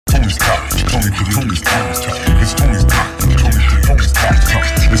Tony's talk. Tony's talk. It's Tony's talk. Tony's talk.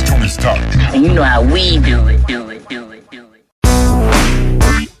 It's Tony's talk. And you know how we do it.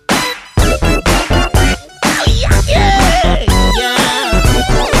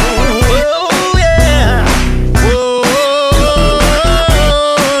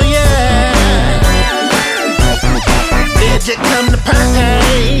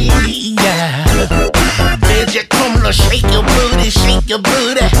 Shake your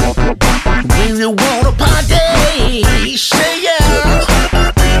booty. When you wanna party, say yeah.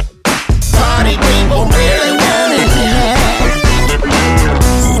 Party people really want it.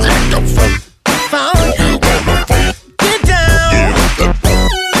 You like the funk? You want the funk? Get down.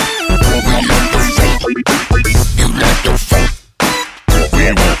 You like the funk? We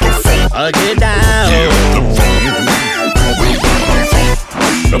want the funk. Get down. The funk. We want the funk.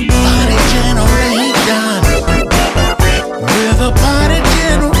 The party generation. We're the party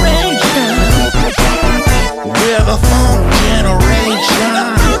generation. We're the funk generation.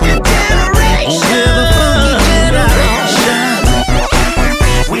 We're the funky generation.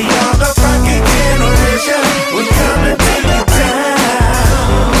 We are the funky generation. We're coming to your town.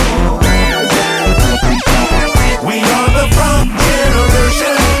 We are the funk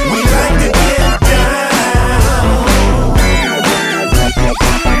generation. We like to get down.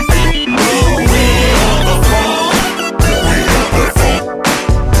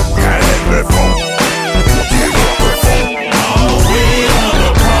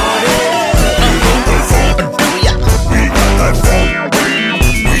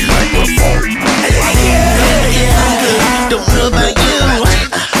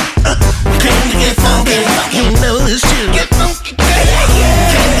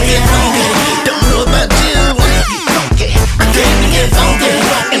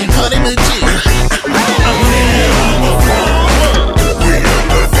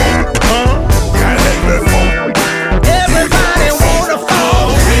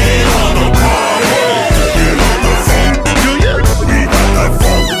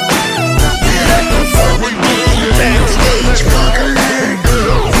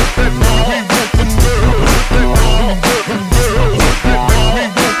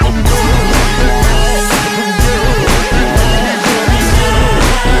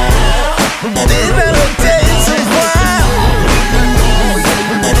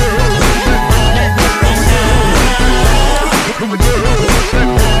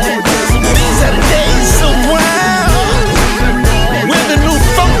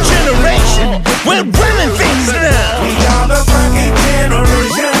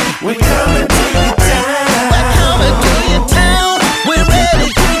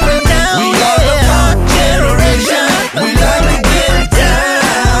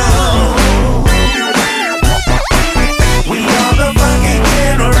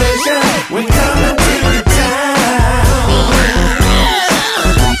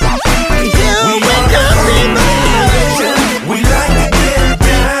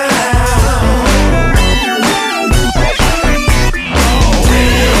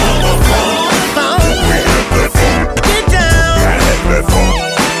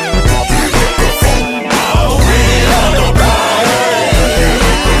 Oh, we are the funk.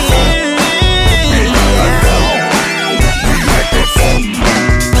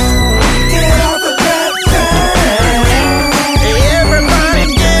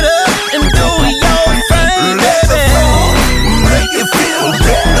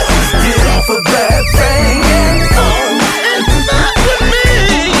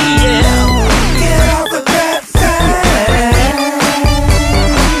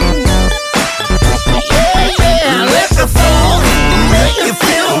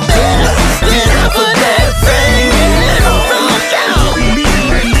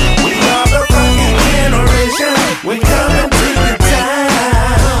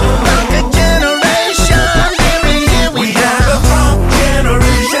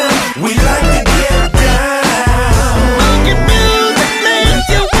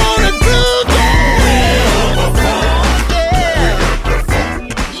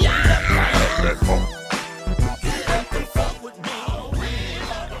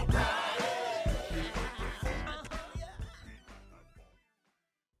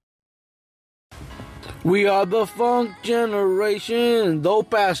 We are the Funk Generation.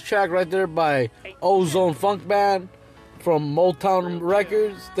 Dope ass track right there by Ozone Funk Band from Motown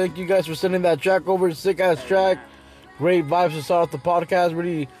Records. Thank you guys for sending that track over. Sick ass track. Great vibes to start off the podcast.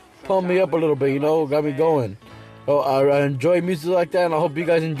 Really pumped me up a little bit, you know, got me going. Oh, I enjoy music like that, and I hope you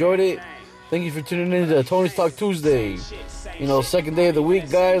guys enjoyed it. Thank you for tuning in to Tony's Talk Tuesday. You know, second day of the week,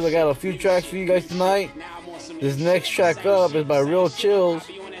 guys. I got a few tracks for you guys tonight. This next track up is by Real Chills.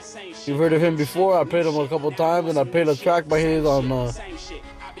 You've heard of him before. I played him a couple times, and I played a track by his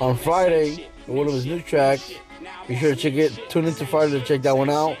on Friday, one of his new tracks. Be sure to tune into Friday to check that one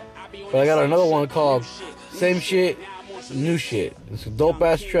out. But I got another one called Same Shit, New Shit. It's a dope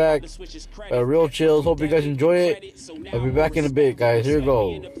ass track, real chills. Hope you guys enjoy it. I'll be back in a bit, guys. Here we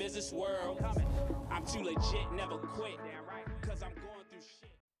go.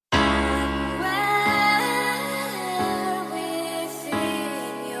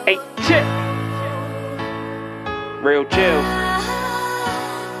 Hey, Chip. Real chills.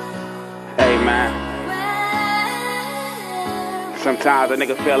 Hey, man. Sometimes a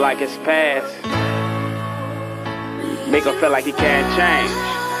nigga feel like it's past. Make him feel like he can't change.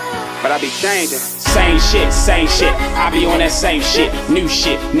 But I be changing. Same shit. I be on that same shit. New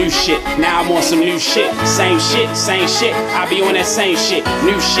shit. Now I'm on some new shit. Same shit. I be on that same shit.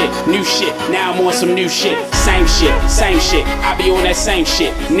 New shit. Now I'm on some new shit. Same shit. I be on that same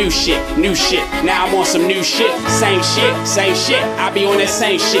shit. New shit. Now I'm on some new shit. Same shit. I be on that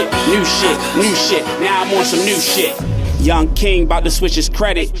same shit. New shit. Now I'm on some new shit. Young King about to switch his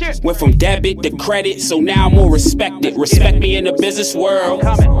credit. Went from debit to credit, so now I'm more respected. Respect me in the business world.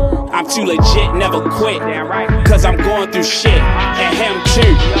 I'm too legit, never quit. Cause I'm going through shit, and him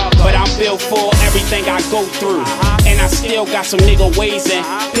too. But I'm built for everything I go through. And I still got some nigga ways in.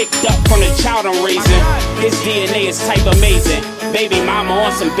 Picked up from the child I'm raising. His DNA is type amazing. Baby mama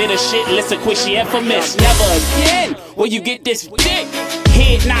on some bitter shit. Listen quick, she infamous. Never again will you get this dick.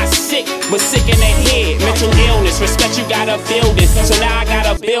 Head not sick, but sick in the head. Mental illness, respect you gotta build it. So now I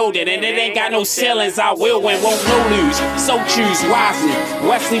gotta build it, and it ain't got no ceilings. I will win, won't no lose. So choose wisely.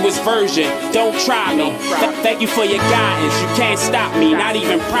 Wesley was virgin, don't try me. Thank you for your guidance, you can't stop me, not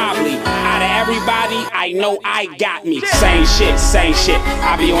even probably. Out of everybody, I know I got me. Same shit.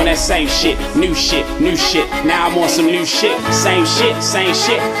 I be on that same shit. New shit. Now I'm on some new shit. Same shit.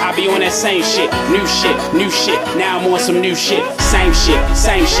 I be on that same shit. New shit. Now I'm on some new shit. Same shit.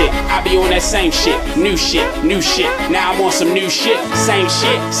 I be on that same shit. New shit. Now I'm on some new shit. Same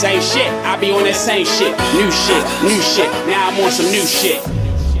shit. I be on that same shit. New shit. Now I'm on some new shit.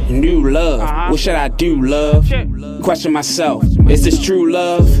 New love, what should I do, love? Question myself, is this true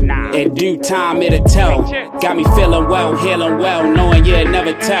love? In due time it'll tell. Got me feeling well, healing well, knowing you'll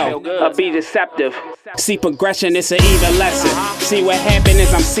never tell. Or be deceptive. See progression, it's an even lesson. See what happened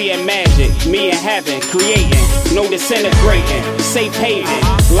is I'm seeing magic. Me in heaven, creating, no disintegrating. Safe haven,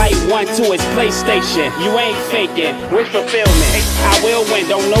 light one to its PlayStation. You ain't faking, wish fulfillment. I will win,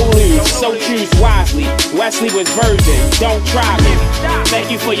 don't no lose, so choose wisely. Wesley was virgin, don't try me.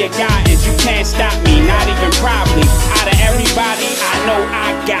 Thank you for your guidance, you can't stop me, not even probably. Out of everybody, I know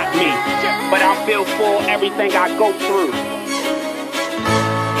I got me. But I'm built for everything I go through.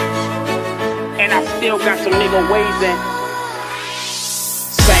 And I still got some nigga ways in.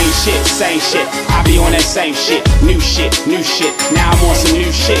 Same shit, I be on that same shit. New shit, now I'm on some new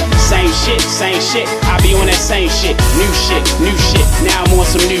shit. Same shit, I be on that same shit. New shit, now I'm on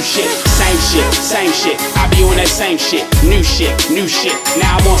some new shit. Same shit, I be on that same shit. New shit,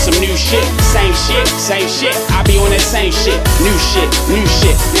 now I'm on some new shit. Same shit, I be on that same shit. New shit,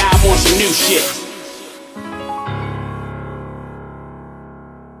 now I'm on some new shit.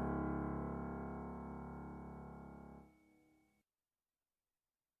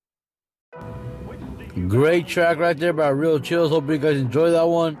 Great track right there by Real Chills. Hope you guys enjoyed that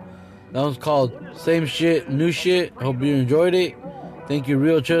one. That one's called Same Shit, New Shit. Hope you enjoyed it. Thank you,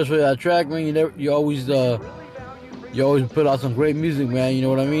 Real Chills, for that track, man. You always put out some great music, man. You know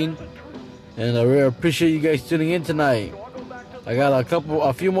what I mean? And I really appreciate you guys tuning in tonight. I got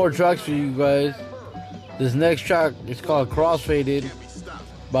a few more tracks for you guys. This next track is called Crossfaded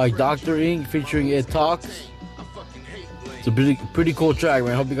by Dr. Ink featuring It Talks. It's a pretty cool track,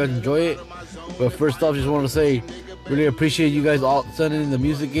 man. Hope you guys enjoy it. But first off, just want to say, really appreciate you guys all sending the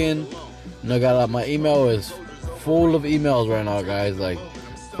music in. And I got my email is full of emails right now, guys. Like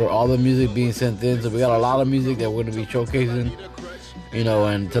for all the music being sent in. So we got a lot of music that we're gonna be showcasing. You know,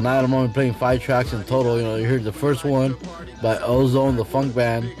 and tonight I'm only playing 5 tracks in total. You know, you heard the first one by Ozone, the funk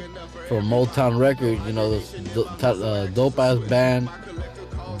band from Motown Records. You know, this dope ass band,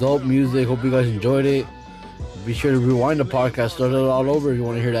 dope music. Hope you guys enjoyed it. Be sure to rewind the podcast, start it all over if you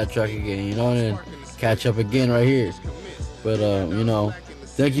want to hear that track again, you know, and catch up again right here. But, you know,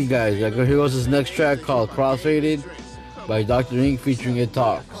 thank you guys. Here goes this next track called Crossfaded by Dr. Ink featuring It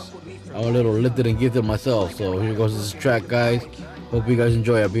Talks. I'm a little lifted and gifted myself, so here goes this track, guys. Hope you guys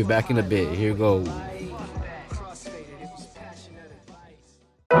enjoy. I'll be back in a bit. Here goes.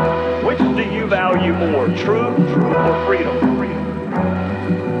 Which do you value more, truth or freedom?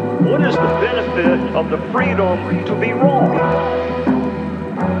 What is the benefit of the freedom to be wrong?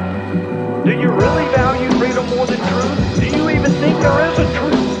 Do you really value freedom more than truth? Do you even think there is a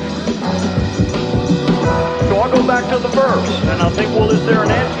truth? So I'll go back to the verse, and I think, well, is there an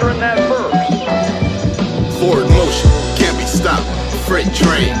answer in that verse? Forward motion, can't be stopped. Freight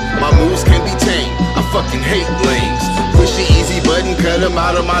train, my moves can't be tamed. I fucking hate lanes. Push the easy button, cut them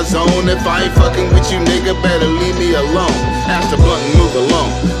out of my zone. If I ain't fucking with you, nigga, better leave me alone. Ask the blunt and move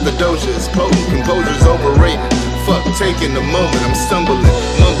along. The doja is potent, composure's overrated. Fuck taking the moment, I'm stumbling,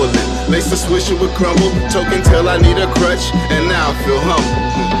 mumbling. Lace the swisher with crumble, token till I need a crutch, and now I feel humble.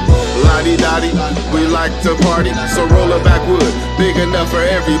 Lottie-dottie, we like to party, so roll a backwood, big enough for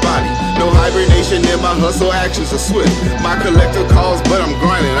everybody. No hibernation in my hustle, actions are swift. My collector calls, but I'm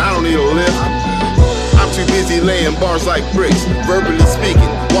grinding, I don't need a lift. I'm too busy laying bars like bricks, verbally speaking,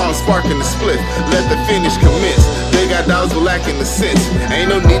 while I'm sparking the split. Let the finish commence, they got dollars but lacking the sense. Ain't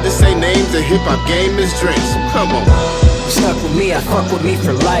no need to say names, the hip-hop game is drinks. Come on. Stuck with me, I fuck with me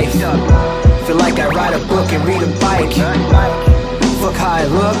for life. Feel like I write a book and read a bike. Fuck how I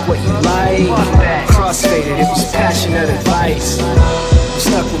look, what you like. Crossfaded, it was passionate advice.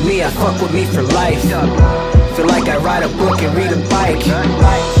 Stuck with me, I fuck with me for life. Feel like I write a book and read a bike.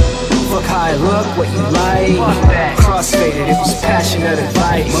 Fuck how I look, what you like. Crossfaded, it was passionate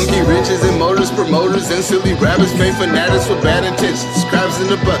advice. Monkey riches and motors, promoters and silly rabbits, fake fanatics with bad intentions. Crabs in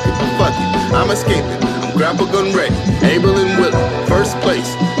the bucket, but fuck it, I'm escaping. I'm grapple gun ready, able and willing. First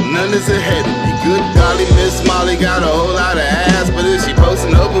place, none is ahead of me. Good golly, Miss Molly got a whole lot of ass, but if she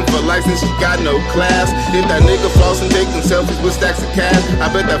posting open for likes and she got no class. If that nigga flossing taking selfies with stacks of cash, I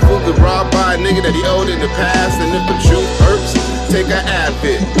bet that fool could rob by a nigga that he owed in the past. And if the truth hurts, take an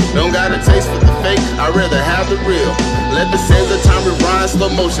Advil. Don't got a taste for the fake, I'd rather have the real. Let the sands of time rewind slow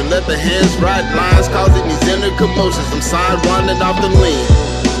motion. Let the hands write lines causing these inner commotions. I'm side winding off the lean.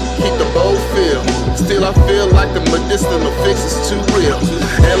 Keep the bold feel. Still I feel like the medicinal fix is too real.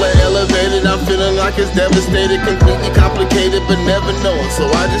 Hella elevated, I'm feeling like it's devastated. Completely complicated but never knowing, so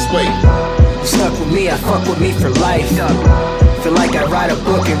I just wait. Stuck with me, I fuck with me for life. Feel like I write a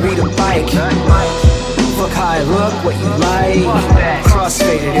book and read a bike. Fuck how I look, what you like.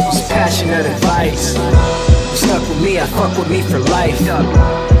 Crossfaded, it was passionate advice. Stuck with me, I fuck with me for life.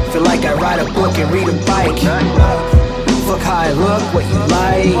 Feel like I write a book and read a bike. Fuck how I look, what you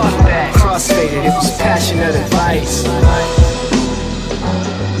like. Crossfaded, it was passionate advice.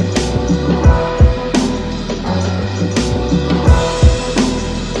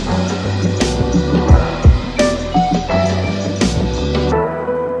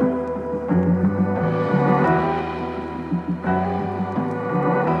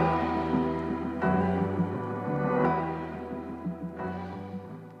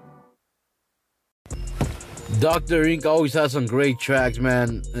 Dr. Ink always has some great tracks,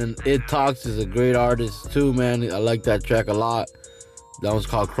 man, and It Talks is a great artist too, man. I like that track a lot. That one's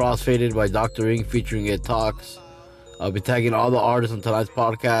called Crossfaded by Dr. Ink featuring It Talks. I'll be tagging all the artists on tonight's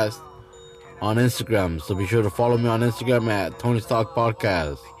podcast on Instagram, so be sure to follow me on Instagram at Tony's Talk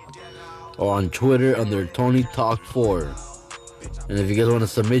Podcast or on Twitter under Tony Talk 4. And if you guys want to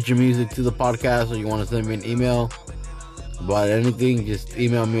submit your music to the podcast or you want to send me an email about anything, just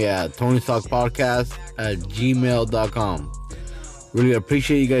email me at tonystalkpodcast@gmail.com. Really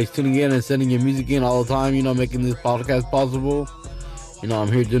appreciate you guys tuning in and sending your music in all the time, making this podcast possible.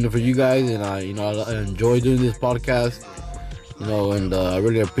 I'm here doing it for you guys, and I enjoy doing this podcast, and I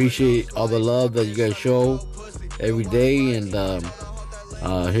really appreciate all the love that you guys show every day. And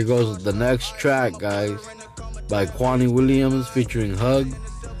here goes the next track, guys, by Kwani Williams featuring Hug.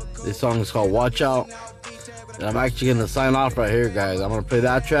 This song is called Watch Out. And I'm actually going to sign off right here, guys. I'm going to play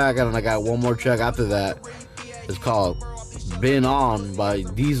that track, and then I got one more track after that. It's called Been On by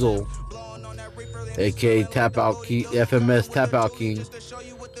Diesel, aka Tap Out King, FMS Tap Out King.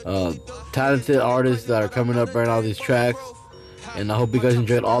 Talented artists that are coming up right now, these tracks. And I hope you guys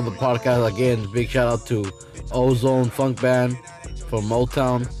enjoyed all the podcasts. Again, big shout out to Ozone Funk Band from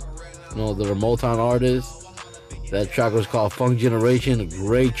Motown. They're Motown artists. That track was called Funk Generation. A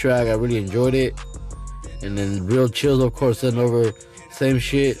great track. I really enjoyed it. And then Real Chills, of course, sent over same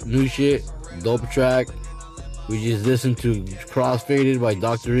shit, new shit, dope track. We just listened to Crossfaded by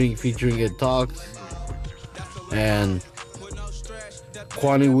Dr. Ink featuring It Talks. And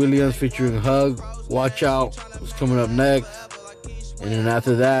Kwani Williams featuring Hug, Watch Out was coming up next. And then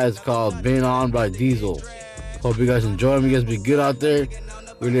after that, it's called Been On by Diesel. Hope you guys enjoy them. You guys be good out there.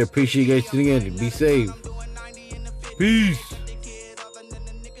 Really appreciate you guys tuning in. Be safe. Peace.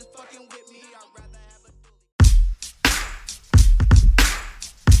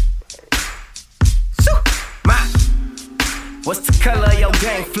 What's the color of your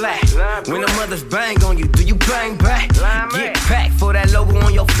gang flag? When the mothers bang on you, do you bang back? Get packed for that logo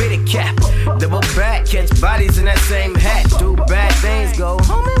on your fitted cap. same hat, do bad things, go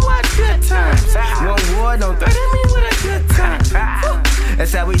homie, what good times. One war don't threaten me with a good time.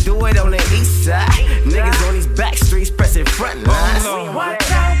 That's how we do it on the east side. Niggas on these back streets pressing front lines.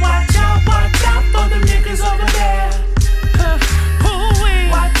 Watch out, watch out, watch out for them niggas over there.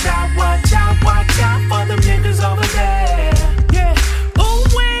 Watch out for them niggas over there. Yeah,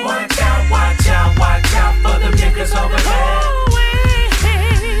 watch out for them niggas over there.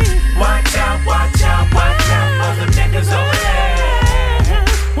 Watch out for them niggas over there.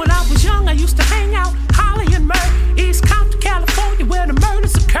 When I was young, I used to hang out, Holly and Murr, East Compton, California, where the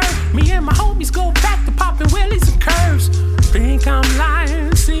murders occur. Me and my homies go back to popping wheelies and curves. Think I'm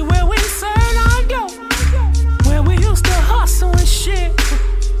lying, see where we turn on yo. Where we used to hustle and shit,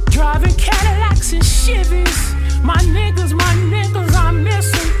 driving Cadillacs and Chevys. My niggas, I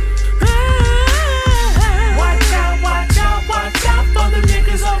miss them. Watch out for them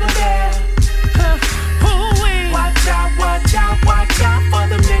niggas over there. Watch out for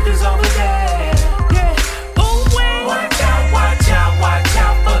them niggas over there. Yeah, watch out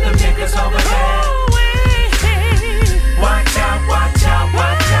for them niggas over there. Watch out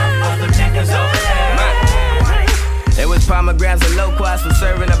for them niggas over there. It was pomegranates and loquats for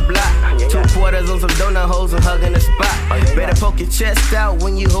serving a block. 2 quarters on some donut holes and hugging the spot. Better poke your chest out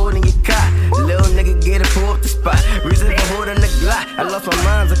when you holding your cock. Little nigga get it, pull up the spot. Reason for holding the Glock. I lost my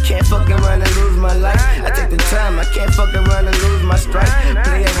mind, I can't fucking run and lose my life. I take the time, I can't fucking run and lose my strike.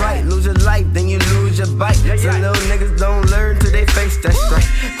 Play it right, lose your life, then you lose your bite. Some little niggas don't learn till they face that strike.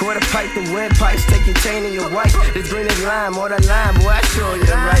 Quarter pipe, the windpipes, take your chain and your wife. This green is lime, or the lime, boy, I show you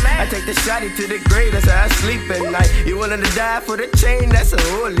right. I take the shotty to the grave, that's how I sleep at night. You willing to die for the chain, that's a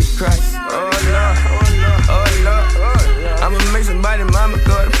holy Christ. Oh Lord, oh Lord, I'ma make somebody mama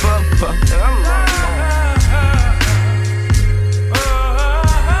go to fuck.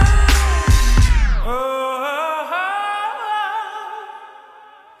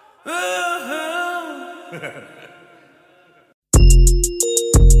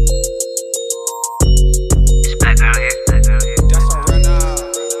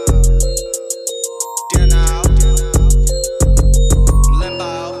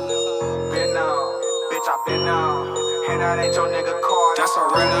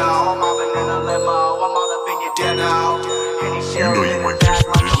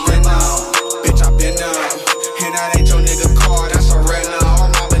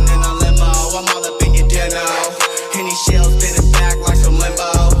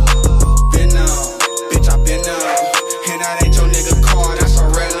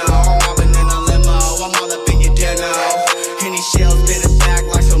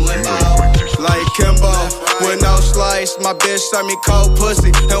 My bitch serve me cold pussy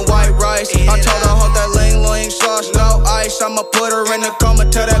and white rice. I told her hold that ling sauce, no ice. I'ma put her in the coma,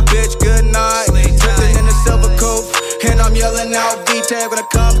 tell that bitch good night. Drifting in the silver coupe, and I'm yelling out V-Tag. When it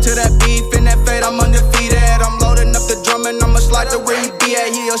comes to that beef and that fate, I'm undefeated. I'm loading up the drum and I'ma slide the where he be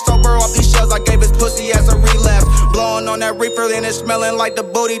at. He a sober off these shells, I gave his pussy as a relapse. Blowing on that reefer and it's smelling like the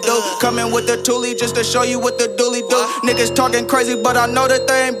booty do. Coming with the toolie just to show you what the dually do. Niggas talking crazy, but I know that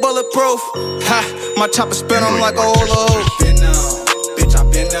they ain't bulletproof. Ha, my chopper spin on like a hula hoop. Been on, bitch, I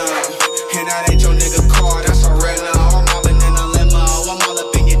been on. And that ain't your nigga car, that's a rental. I'm mobbing in a limo, I'm all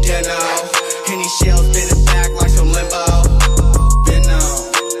up in your den now. And these shells spinning back like some limbo. Been on,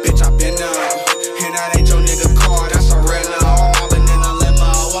 bitch, I been on. And that ain't your nigga car, that's a rental. I'm mobbing in a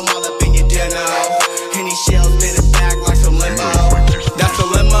limo, I'm all up in your den now. And these shells spinning back like some limbo. That's a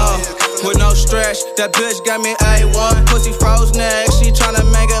limo, with no stretch. That bitch got me A1, pussy froze next. She tryna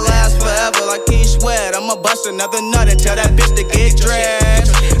make it last forever like Keith Sweat. I'ma bust another nut and tell that bitch to get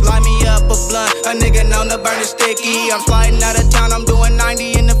dressed. Light me up a blunt, a nigga known to burn it sticky. I'm sliding out of town, I'm doing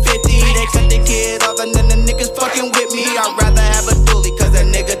 90 in the 50. They cut the kid off and then the niggas fucking with me. I'd rather have a dually cause that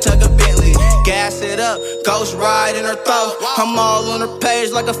nigga took a Bentley. Gas it up, ghost ride in her throat. I'm all on her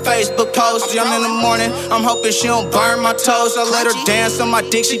page like a Facebook post. Young in the morning, I'm hoping she don't burn my toes. I let her dance on my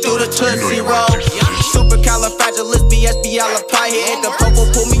dick, she do the Tootsie Roll. Supercalifragilisticexpialidocious. The popo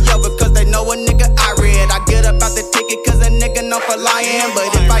pull me over cause they know a nigga I read. I get up out the ticket cause a nigga know for lying.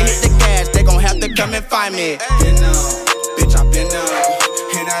 But if I hit the gas, they gon' have to come and find me. Been on, bitch, I been on.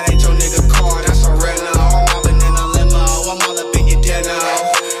 And that ain't your nigga car, that's a rental. I'm mobbing in a limo, I'm all up in your den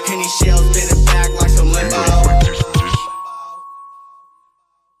now. And these shells spinning back like some limbo.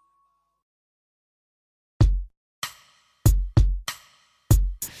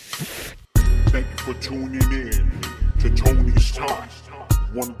 Thank you for tuning in to Tony's Talk,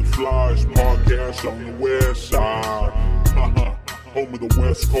 one of the flyest podcasts on the west side. Home of the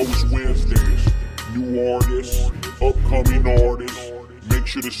West Coast Wednesdays. New artists, upcoming artists. Make make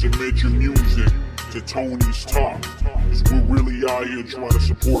sure to submit your music to Tony's Talk. Cause we're really out here trying to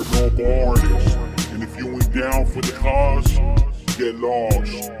support local artists. And if you ain't down for the cause, get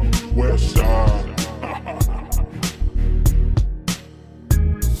lost. West Side.